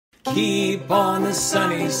Keep on the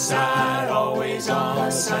sunny side, always on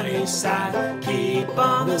the sunny side. Keep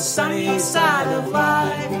on the sunny side of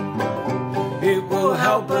life. It will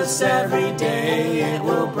help us every day, it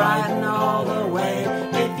will brighten all the way.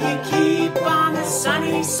 If you keep on the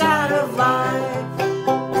sunny side of life.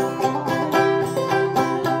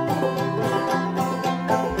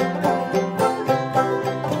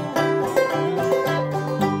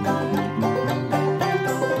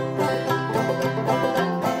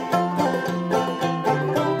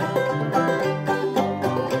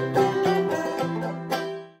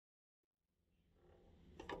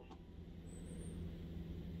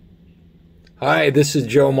 Hi, this is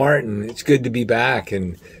Joe Martin. It's good to be back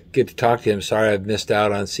and get to talk to you. I'm sorry I've missed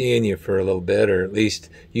out on seeing you for a little bit, or at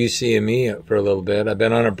least you seeing me for a little bit. I've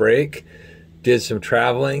been on a break, did some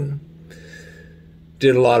traveling,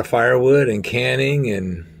 did a lot of firewood and canning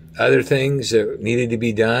and other things that needed to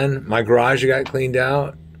be done. My garage got cleaned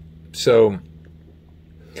out. So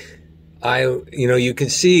you can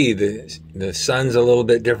see the sun's a little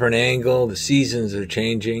bit different angle. The seasons are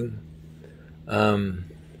changing.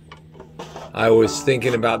 I was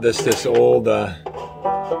thinking about this old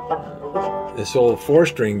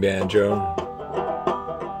 4-string banjo.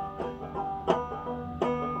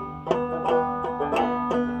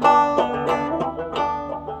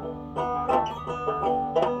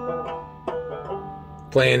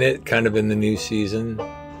 Playing it kind of in the new season.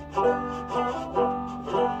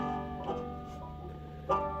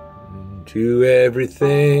 To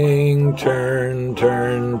everything turn,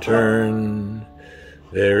 turn, turn.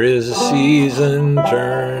 There is a season,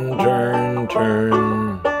 turn, turn,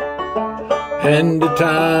 turn, and a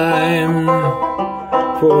time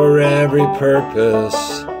for every purpose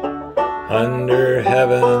under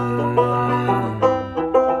heaven.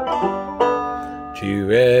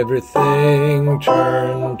 To everything,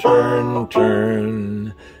 turn, turn,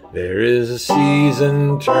 turn. There is a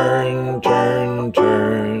season, turn, turn,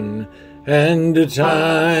 turn, and a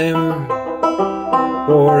time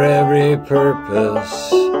for every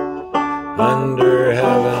purpose under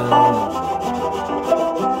heaven.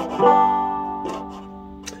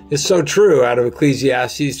 It's so true out of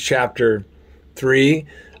Ecclesiastes chapter 3.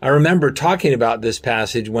 I remember talking about this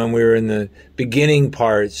passage when we were in the beginning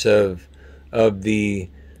parts of the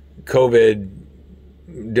COVID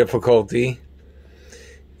difficulty.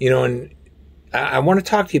 And I want to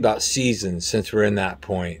talk to you about seasons since we're in that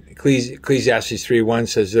point. Ecclesiastes 3:1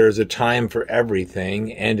 says there is a time for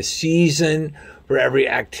everything and a season for every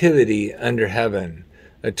activity under heaven.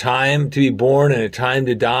 A time to be born and a time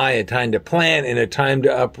to die, a time to plant and a time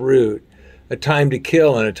to uproot, a time to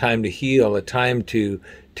kill and a time to heal, a time to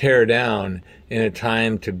tear down and a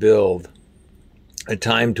time to build, a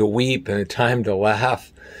time to weep and a time to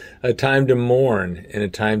laugh, a time to mourn and a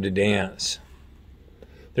time to dance.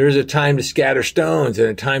 There is a time to scatter stones and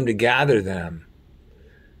a time to gather them,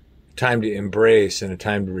 a time to embrace and a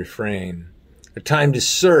time to refrain, a time to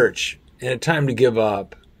search and a time to give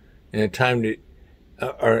up, and a time to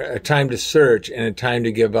search and a time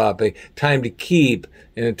to give up, a time to keep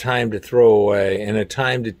and a time to throw away, and a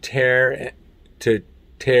time to tear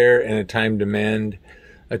and a time to mend,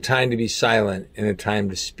 a time to be silent and a time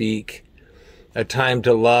to speak, a time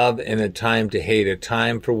to love and a time to hate, a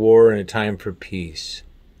time for war and a time for peace.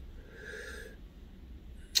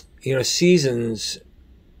 Seasons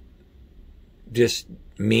just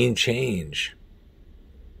mean change.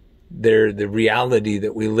 They're the reality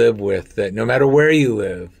that we live with, that no matter where you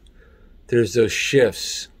live, there's those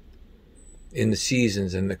shifts in the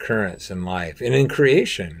seasons and the currents in life and in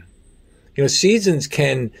creation. Seasons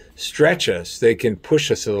can stretch us. They can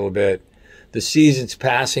push us a little bit. The seasons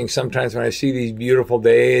passing, sometimes when I see these beautiful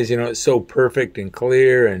days, it's so perfect and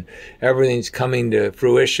clear and everything's coming to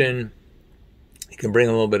fruition, it can bring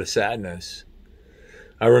a little bit of sadness.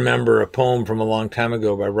 I remember a poem from a long time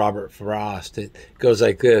ago by Robert Frost. It goes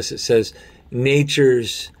like this. It says,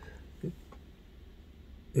 Nature's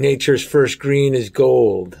first green is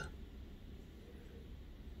gold,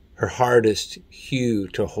 her hardest hue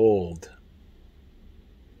to hold.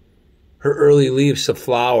 Her early leaves a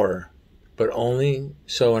flower, but only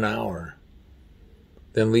so an hour.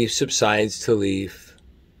 Then leaf subsides to leaf,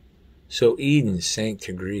 so Eden sank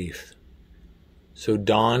to grief. So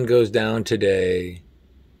dawn goes down today,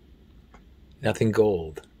 nothing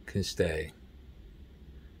gold can stay.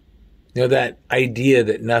 That idea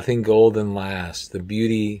that nothing golden lasts, the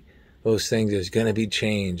beauty, those things, there's going to be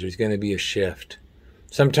change, there's going to be a shift.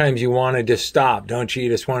 Sometimes you want to just stop, don't you? You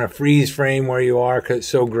just want to freeze frame where you are because it's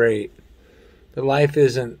so great. But life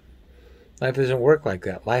doesn't work like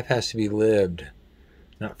that. Life has to be lived,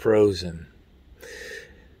 not frozen.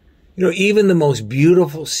 You know, even the most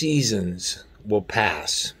beautiful seasons will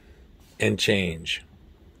pass and change.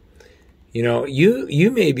 You know, you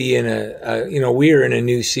may be in we are in a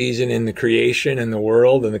new season in the creation and the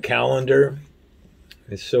world and the calendar.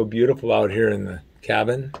 It's so beautiful out here in the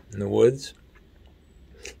cabin in the woods.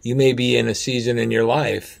 You may be in a season in your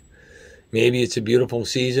life. Maybe it's a beautiful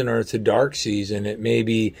season or it's a dark season. It may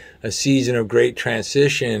be a season of great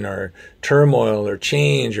transition or turmoil or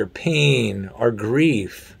change or pain or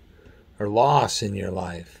grief or loss in your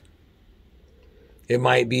life. It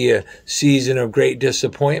might be a season of great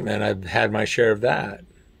disappointment. I've had my share of that,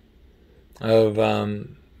 of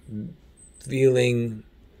feeling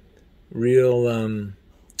real,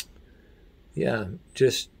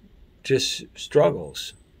 just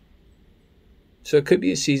struggles. So it could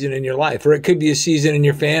be a season in your life, or it could be a season in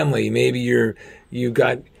your family. Maybe you've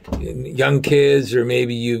got young kids, or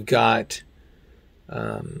maybe you've got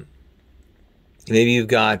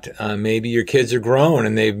maybe your kids are grown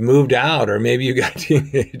and they've moved out, or maybe you've got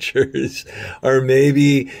teenagers, or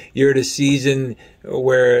maybe you're at a season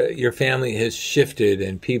where your family has shifted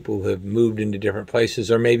and people have moved into different places,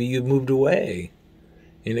 or maybe you've moved away.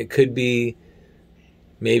 And it could be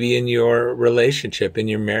maybe in your relationship, in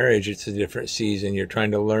your marriage, it's a different season. You're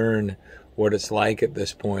trying to learn what it's like at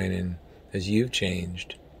this point, and as you've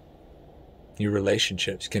changed. Your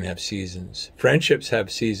relationships can have seasons. Friendships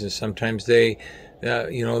have seasons. Sometimes they,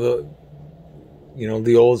 the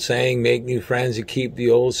old saying, make new friends and keep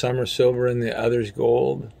the old, some are silver and the others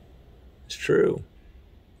gold. It's true.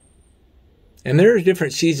 And there are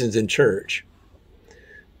different seasons in church.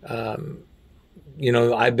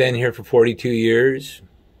 I've been here for 42 years.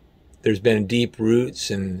 There's been deep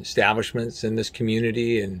roots and establishments in this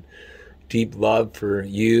community and deep love for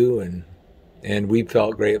you, and we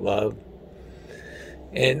felt great love.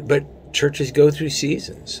 But churches go through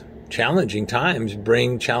seasons. Challenging times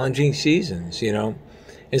bring challenging seasons, And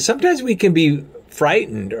sometimes we can be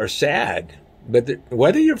frightened or sad. But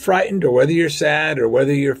whether you're frightened or whether you're sad or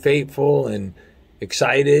whether you're faithful and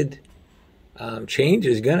excited, change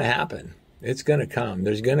is going to happen. It's going to come.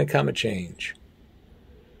 There's going to come a change.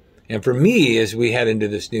 And for me, as we head into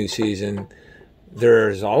this new season,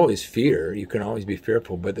 there's always fear. You can always be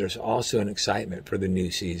fearful, but there's also an excitement for the new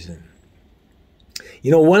season.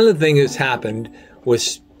 One of the things that's happened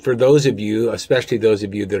was, for those of you, especially those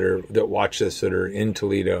of you that watch this, that are in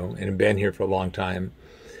Toledo and have been here for a long time,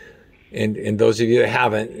 and those of you that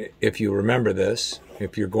haven't, if you remember this,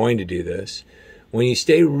 if you're going to do this, when you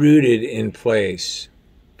stay rooted in place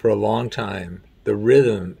for a long time, the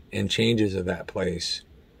rhythm and changes of that place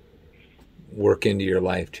work into your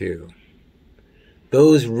life too.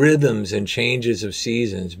 Those rhythms and changes of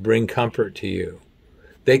seasons bring comfort to you.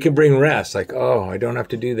 They can bring rest, like, oh, I don't have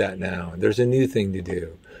to do that now. There's a new thing to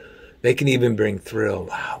do. They can even bring thrill.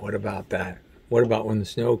 Wow, what about that? What about when the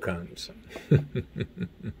snow comes?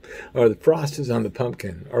 Or the frost is on the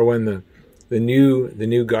pumpkin, or when the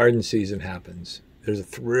new garden season happens. There's a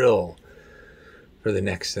thrill for the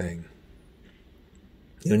next thing.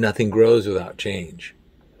 Nothing grows without change.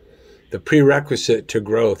 The prerequisite to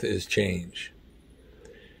growth is change.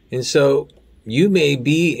 And so you may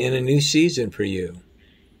be in a new season for you.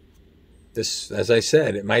 This, as I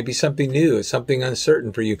said, it might be something new. It's something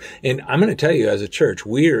uncertain for you. And I'm going to tell you, as a church,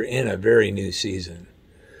 we're in a very new season.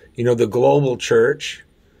 The global church,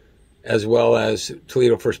 as well as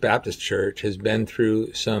Toledo First Baptist Church, has been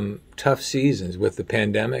through some tough seasons with the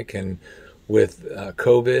pandemic and with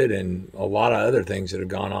COVID and a lot of other things that have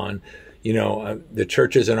gone on. The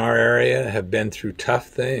churches in our area have been through tough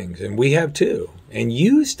things, and we have too. And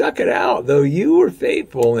you stuck it out, though. You were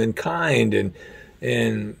faithful and kind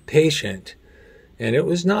and patient. And it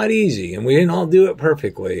was not easy, and we didn't all do it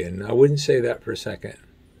perfectly, and I wouldn't say that for a second.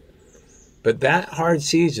 But that hard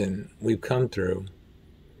season we've come through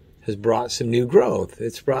has brought some new growth.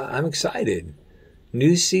 I'm excited.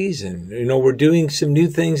 New season. We're doing some new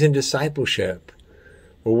things in discipleship.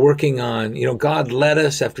 We're working on, God led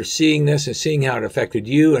us after seeing this and seeing how it affected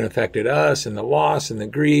you and affected us, and the loss and the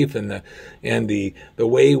grief and the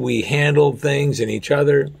way we handled things and each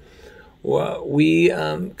other. Well, we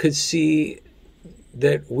could see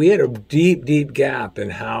that we had a deep, deep gap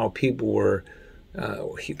in how people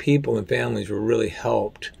and families were really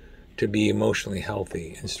helped to be emotionally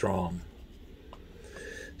healthy and strong.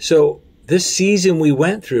 So this season we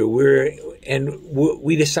went through,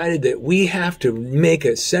 we decided that we have to make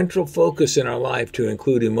a central focus in our life to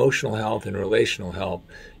include emotional health and relational health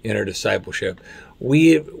in our discipleship.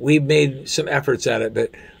 We've made some efforts at it,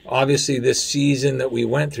 but obviously this season that we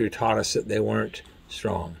went through taught us that they weren't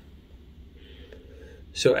strong.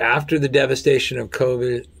 So after the devastation of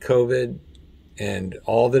COVID and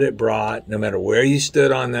all that it brought, no matter where you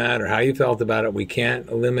stood on that or how you felt about it. We can't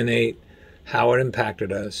eliminate how it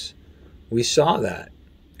impacted us. We saw that,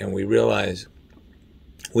 and we realized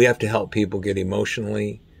we have to help people get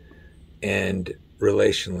emotionally and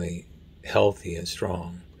relationally healthy and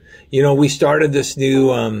strong. You know, we started this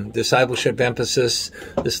new discipleship emphasis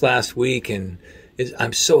this last week, and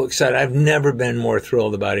I'm so excited. I've never been more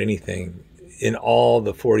thrilled about anything in all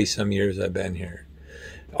the 40-some years I've been here.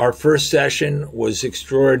 Our first session was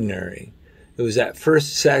extraordinary. It was that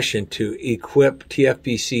first session to equip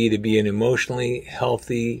TFBC to be an emotionally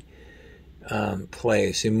healthy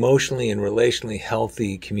place, emotionally and relationally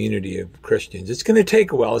healthy community of Christians. It's going to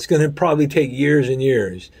take a while. It's going to probably take years and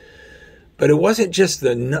years. But it wasn't just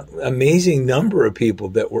the amazing number of people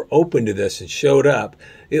that were open to this and showed up.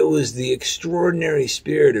 It was the extraordinary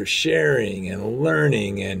spirit of sharing and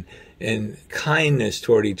learning and kindness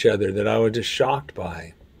toward each other that I was just shocked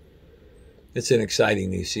by. It's an exciting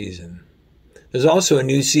new season. There's also a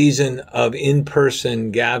new season of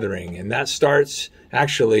in-person gathering, and that starts,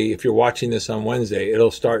 actually, if you're watching this on Wednesday,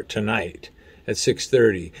 it'll start tonight at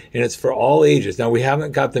 6:30, and it's for all ages. Now, we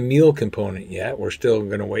haven't got the meal component yet. We're still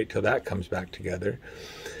going to wait till that comes back together.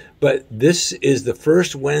 But this is the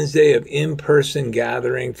first Wednesday of in-person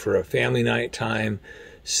gathering for a family night time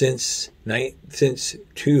since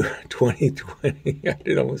 2020. I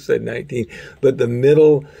did almost said 19, but the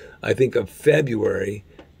middle, I think, of February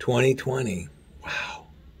 2020. Wow.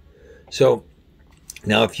 So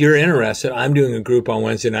now, if you're interested, I'm doing a group on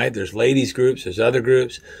Wednesday night. There's ladies groups, there's other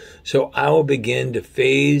groups. So I will begin to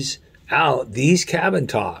phase out these cabin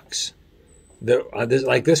talks,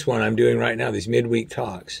 like this one I'm doing right now, these midweek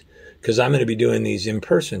talks, because I'm going to be doing these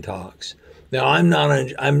in-person talks. Now, I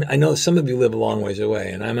know some of you live a long ways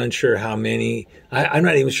away, and I'm unsure how many, I'm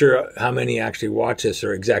not even sure how many actually watch this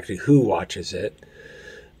or exactly who watches it.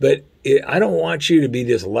 But I don't want you to be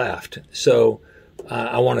just left. So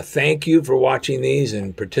I want to thank you for watching these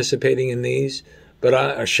and participating in these,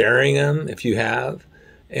 but sharing them if you have.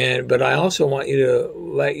 But I also want you to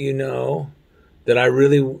let you know that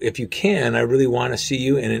if you can, I really want to see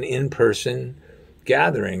you in an in-person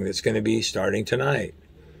gathering that's going to be starting tonight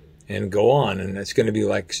and go on. And it's going to be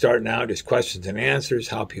like starting out, just questions and answers,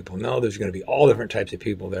 how people know. There's going to be all different types of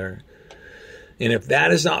people there. And if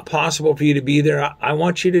that is not possible for you to be there, I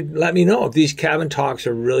want you to let me know if these cabin talks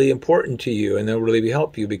are really important to you and they'll really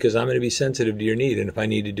help you, because I'm going to be sensitive to your need. And if I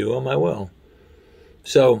need to do them, I will.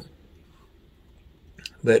 So,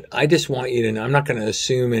 but I just want you to know, I'm not going to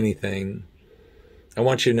assume anything. I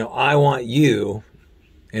want you to know I want you,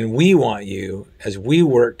 and we want you, as we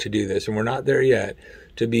work to do this, and we're not there yet,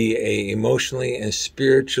 to be a emotionally and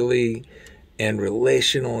spiritually and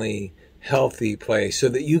relationally healthy place so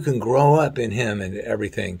that you can grow up in Him and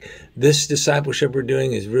everything. This discipleship we're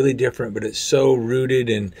doing is really different, but it's so rooted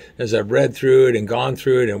in, as I've read through it and gone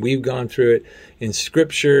through it, and we've gone through it in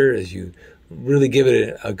Scripture, as you really give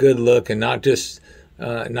it a good look and not just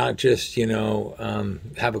have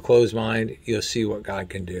a closed mind, you'll see what God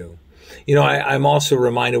can do. You know, I'm also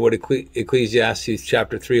reminded what Ecclesiastes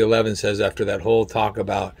chapter 3:11 says after that whole talk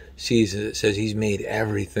about seasons. It says He's made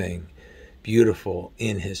everything beautiful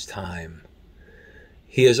in His time.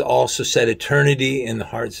 He has also set eternity in the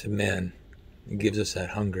hearts of men. He gives us that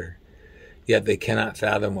hunger. Yet they cannot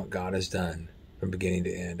fathom what God has done from beginning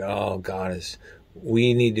to end. Oh,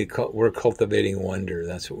 we're cultivating wonder.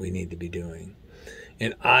 That's what we need to be doing.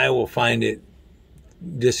 And I will find it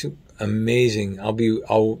just amazing. I'll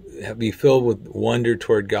be filled with wonder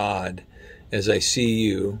toward God as I see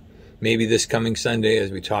you, maybe this coming Sunday as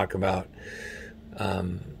we talk about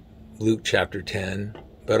Luke chapter 10,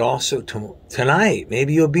 but also tonight.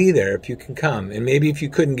 Maybe you'll be there if you can come. And maybe if you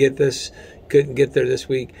couldn't get there this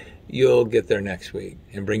week, you'll get there next week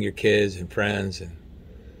and bring your kids and friends. And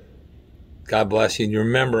God bless you. And you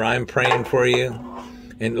remember, I'm praying for you.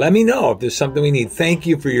 And let me know if there's something we need. Thank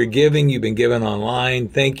you for your giving. You've been giving online.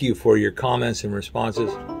 Thank you for your comments and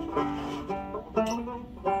responses.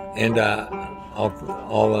 And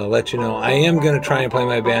I'll let you know. I am going to try and play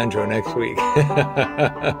my banjo next week.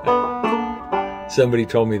 Somebody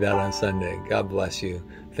told me that on Sunday. God bless you.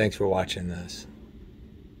 Thanks for watching this.